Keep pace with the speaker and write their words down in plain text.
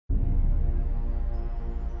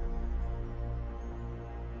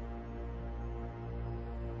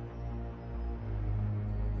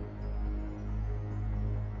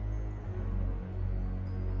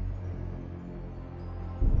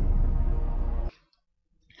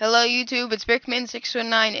Hello YouTube, it's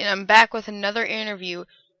Brickman619 and I'm back with another interview.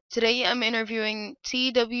 Today I'm interviewing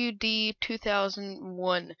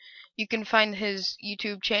Twd2001. You can find his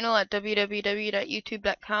YouTube channel at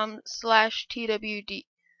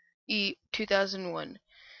www.youtube.com/twde2001.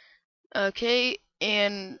 Okay,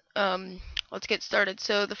 and let's get started.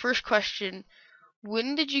 So the first question,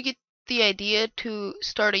 when did you get the idea to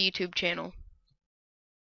start a YouTube channel?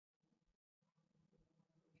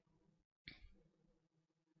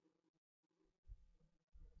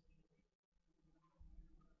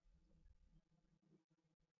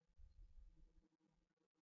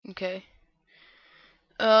 Okay.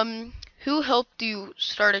 Um, who helped you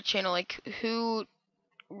start a channel? Like, who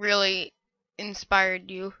really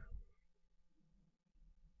inspired you?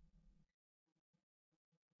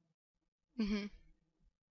 Mhm.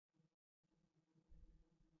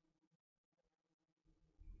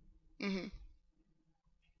 Mhm.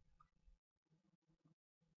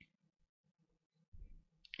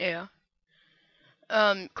 Yeah.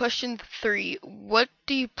 Question 3. What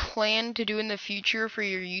do you plan to do in the future for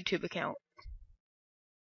your YouTube account?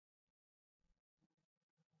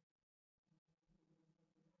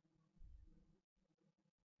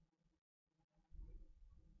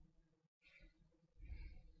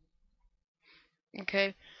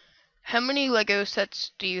 Okay. How many Lego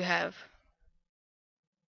sets do you have?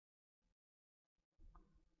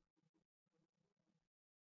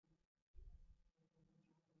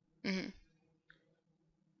 Mhm.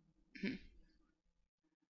 Mhm.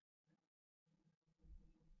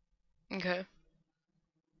 Okay.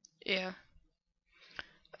 Yeah.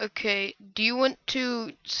 Okay. Do you want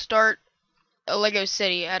to start a Lego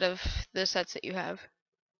city out of the sets that you have?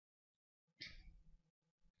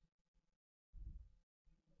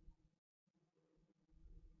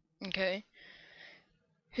 Okay.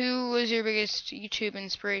 Who was your biggest YouTube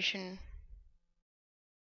inspiration?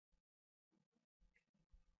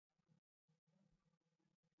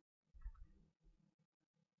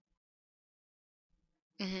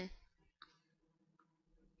 Mhm.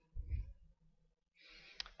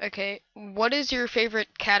 Okay. What is your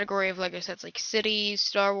favorite category of Lego sets? Like cities,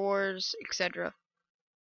 Star Wars, etc.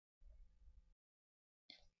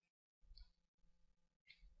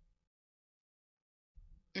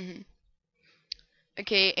 Mhm.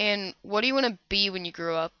 Okay, and what do you want to be when you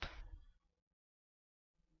grow up?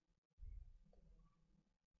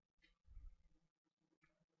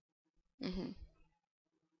 Mhm.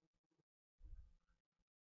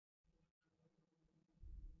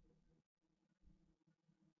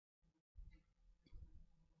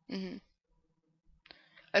 Mhm.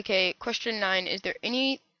 Okay, question 9. Is there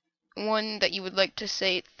anyone that you would like to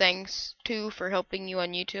say thanks to for helping you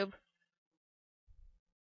on YouTube?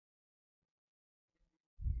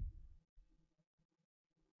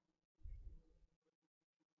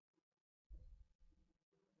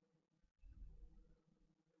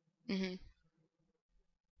 Mhm.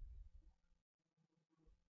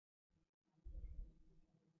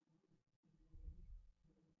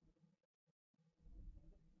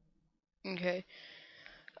 Okay.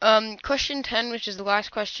 Question 10, which is the last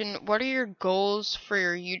question. What are your goals for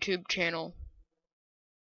your YouTube channel?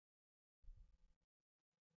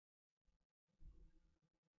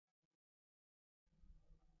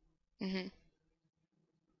 Mhm.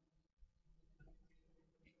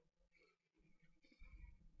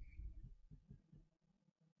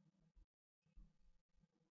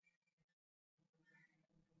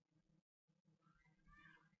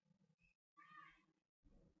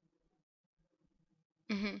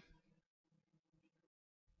 Mhm.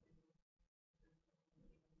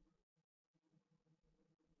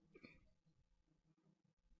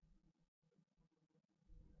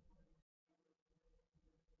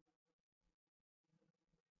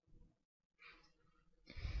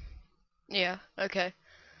 Yeah, okay.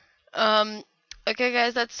 Um okay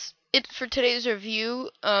guys, that's it for today's review.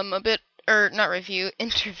 A bit or not review,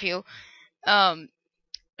 interview. Um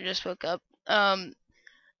I just woke up.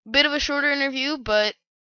 Bit of a shorter interview, but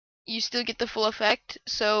you still get the full effect.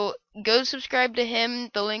 So go subscribe to him.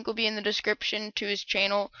 The link will be in the description to his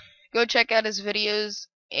channel. Go check out his videos.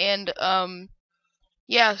 And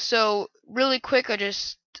yeah. So really quick, I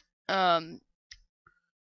just um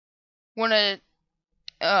want to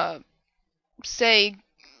uh say,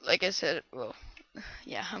 like I said, well,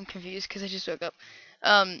 yeah, I'm confused because I just woke up.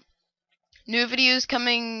 Um, New videos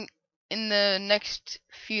coming in the next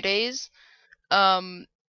few days. Um,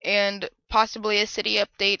 and possibly a city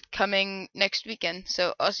update coming next weekend.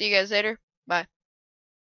 So I'll see you guys later. Bye.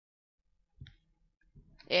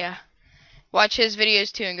 Yeah. Watch his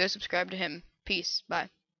videos too and go subscribe to him. Peace. Bye.